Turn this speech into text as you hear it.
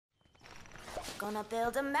Gonna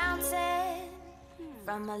build a mountain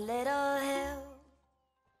from a little hill.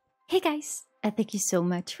 Hey guys, thank you so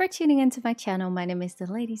much for tuning into my channel. My name is the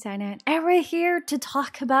Lady Designer and we're here to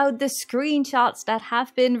talk about the screenshots that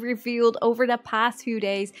have been revealed over the past few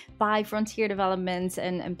days by Frontier Developments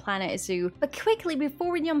and Planet Zoo. But quickly,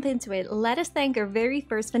 before we jump into it, let us thank our very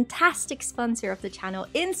first fantastic sponsor of the channel,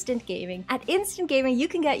 Instant Gaming. At Instant Gaming, you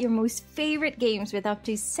can get your most favorite games with up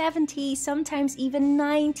to 70, sometimes even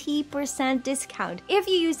 90% discount. If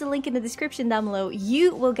you use the link in the description down below,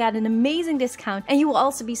 you will get an amazing discount and you will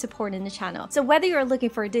also be supporting the channel. So whether you're looking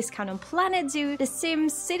for a discount on Planet Zoo, The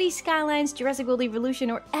Sims, City Skylines, Jurassic World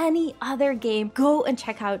Evolution, or any other game, go and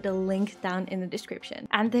check out the link down in the description.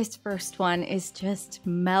 And this first one is just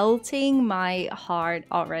melting my heart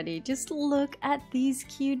already. Just look at these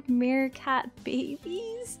cute meerkat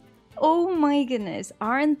babies. Oh my goodness,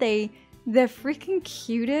 aren't they the freaking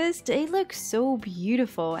cutest? They look so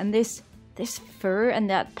beautiful, and this fur and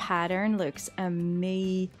that pattern looks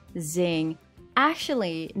amazing.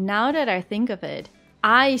 Actually, now that I think of it,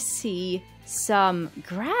 I see some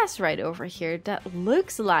grass right over here that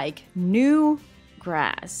looks like new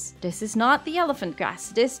grass. This is not the elephant grass.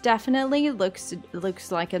 This definitely looks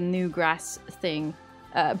like a new grass thing.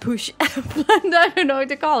 Bush plant, I don't know what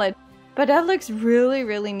to call it. But that looks really,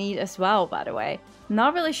 really neat as well, by the way.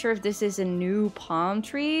 Not really sure if this is a new palm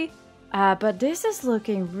tree. But this is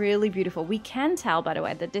looking really beautiful. We can tell, by the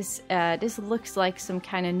way, that this looks like some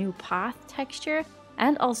kind of new path texture,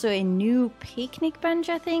 and also a new picnic bench,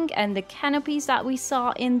 I think. And the canopies that we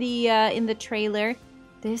saw in the trailer.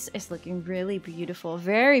 This is looking really beautiful,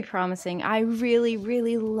 very promising. I really,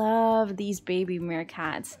 really love these baby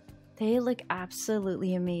meerkats. They look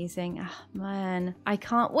absolutely amazing. Oh, man, I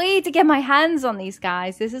can't wait to get my hands on these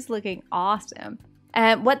guys. This is looking awesome.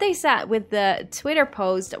 What they said with the Twitter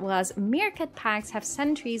post was meerkat packs have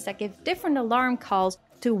sentries that give different alarm calls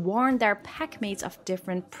to warn their packmates of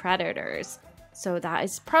different predators. So that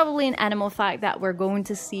is probably an animal fact that we're going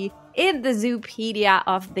to see in the Zoopedia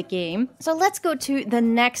of the game. So let's go to the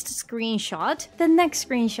next screenshot. The next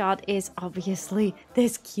screenshot is obviously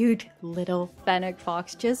this cute little Fennec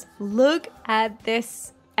Fox. Just look at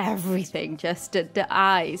this everything. Just the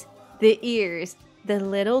eyes, the ears, the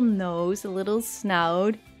little nose, the little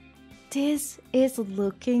snout. This is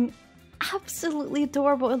looking absolutely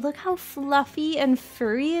adorable. And look how fluffy and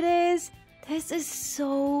furry it is. This is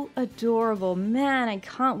so adorable. Man, I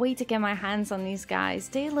can't wait to get my hands on these guys.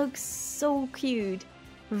 They look so cute.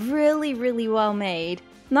 Really, really well made.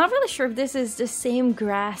 Not really sure if this is the same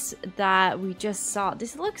grass that we just saw.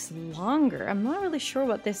 This looks longer. I'm not really sure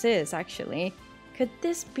what this is, actually. Could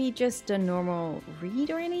this be just a normal reed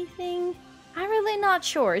or anything? I'm really not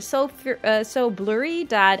sure. It's so blurry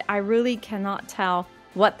that I really cannot tell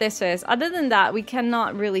what this is. Other than that, we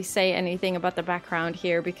cannot really say anything about the background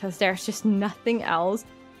here because there's just nothing else.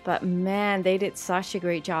 But man, they did such a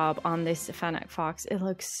great job on this Fennec Fox. It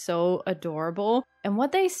looks so adorable. And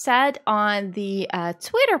what they said on the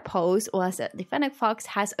Twitter post was that the Fennec Fox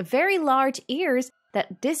has very large ears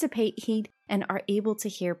that dissipate heat and are able to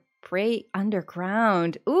hear prey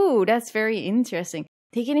underground. Ooh, that's very interesting.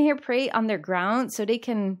 They can hear prey underground, so they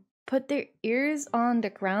can put their ears on the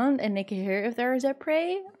ground and they can hear if there is a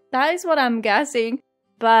prey. That is what I'm guessing.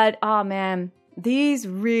 But oh man, these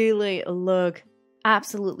really look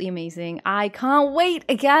absolutely amazing. I can't wait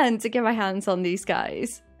again to get my hands on these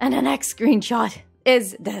guys. And the next screenshot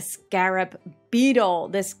is the Scarab Beetle.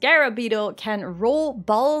 The Scarab Beetle can roll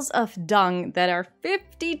balls of dung that are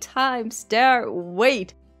 50 times their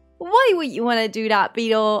weight. Why would you want to do that,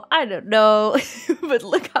 Beetle? I don't know. But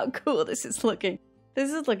look how cool this is looking.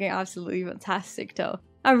 This is looking absolutely fantastic though.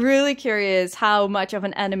 I'm really curious how much of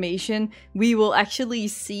an animation we will actually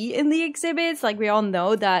see in the exhibits. Like, we all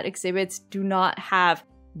know that exhibits do not have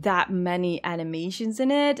that many animations in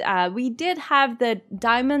it. We did have the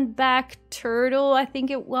diamondback turtle, I think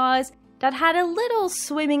it was, that had a little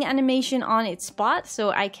swimming animation on its spot.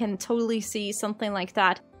 So I can totally see something like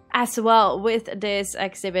that as well with this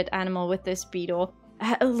exhibit animal, with this beetle.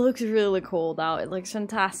 It looks really cool though. It looks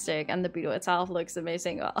fantastic, and the beetle itself looks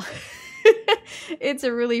amazing. Well, it's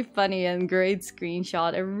a really funny and great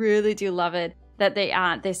screenshot. I really do love it that they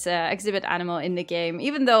add this exhibit animal in the game.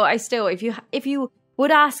 Even though I still, if you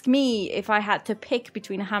would ask me if I had to pick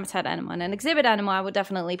between a habitat animal and an exhibit animal, I would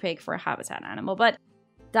definitely pick for a habitat animal. But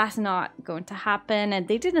that's not going to happen, and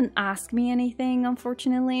they didn't ask me anything,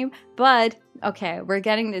 unfortunately. But okay, we're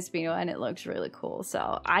getting this beetle and it looks really cool.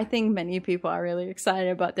 So I think many people are really excited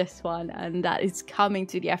about this one, and that it's coming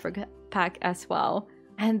to the Africa Pack as well.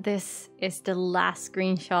 And this is the last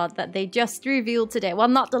screenshot that they just revealed today. Well,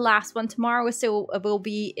 not the last one. Tomorrow still will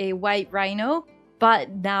be a white rhino.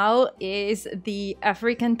 But now is the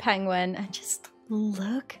African penguin. And just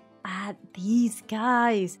look at these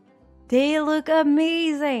guys. They look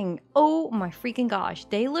amazing. Oh my freaking gosh.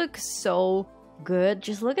 They look so good.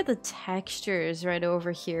 Just look at the textures right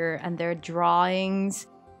over here and their drawings.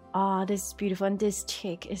 Oh, this is beautiful. And this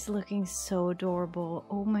chick is looking so adorable.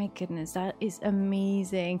 Oh my goodness, that is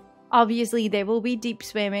amazing. Obviously, they will be deep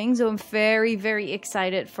swimming, so I'm very, very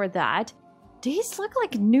excited for that. These look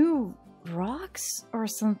like new rocks or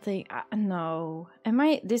something. No.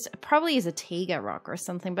 This probably is a taiga rock or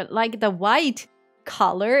something, but like the white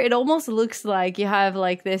color, it almost looks like you have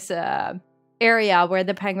like this area where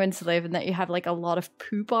the penguins live and that you have like a lot of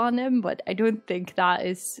poop on them, but I don't think that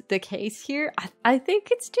is the case here. I think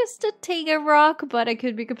it's just a taiga rock, but I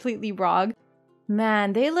could be completely wrong.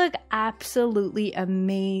 Man, they look absolutely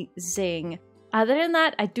amazing. Other than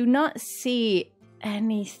that, I do not see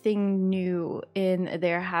anything new in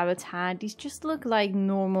their habitat. These just look like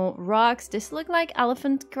normal rocks. This look like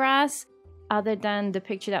elephant grass. Other than the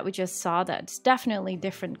picture that we just saw, that's definitely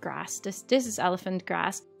different grass. This is elephant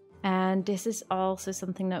grass. And this is also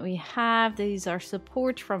something that we have. These are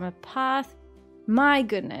support from a path. My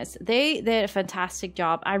goodness, they did a fantastic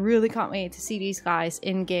job. I really can't wait to see these guys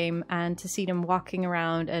in game and to see them walking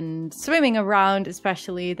around and swimming around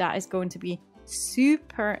especially. That is going to be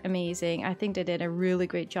super amazing. I think they did a really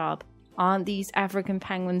great job on these African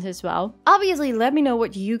penguins as well. Obviously, let me know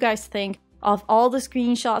what you guys think of all the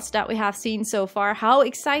screenshots that we have seen so far. How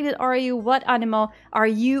excited are you? What animal are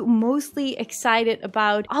you mostly excited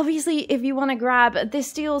about? Obviously, if you want to grab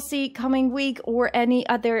this DLC coming week or any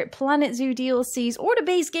other Planet Zoo DLCs or the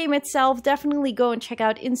base game itself, definitely go and check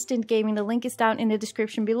out Instant Gaming. The link is down in the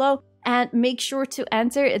description below. And make sure to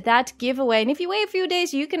enter that giveaway. And if you wait a few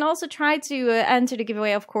days, you can also try to enter the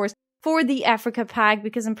giveaway, of course, for the Africa Pack,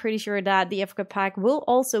 because I'm pretty sure that the Africa Pack will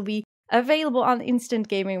also be available on Instant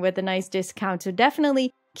Gaming with a nice discount. So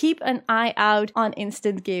definitely keep an eye out on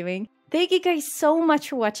Instant Gaming. Thank you guys so much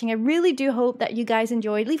for watching. I really do hope that you guys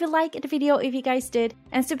enjoyed. Leave a like at the video if you guys did.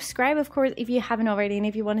 And subscribe, of course, if you haven't already. And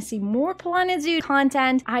if you want to see more Planet Zoo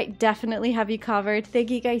content, I definitely have you covered.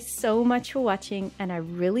 Thank you guys so much for watching. And I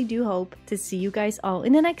really do hope to see you guys all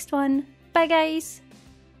in the next one. Bye, guys.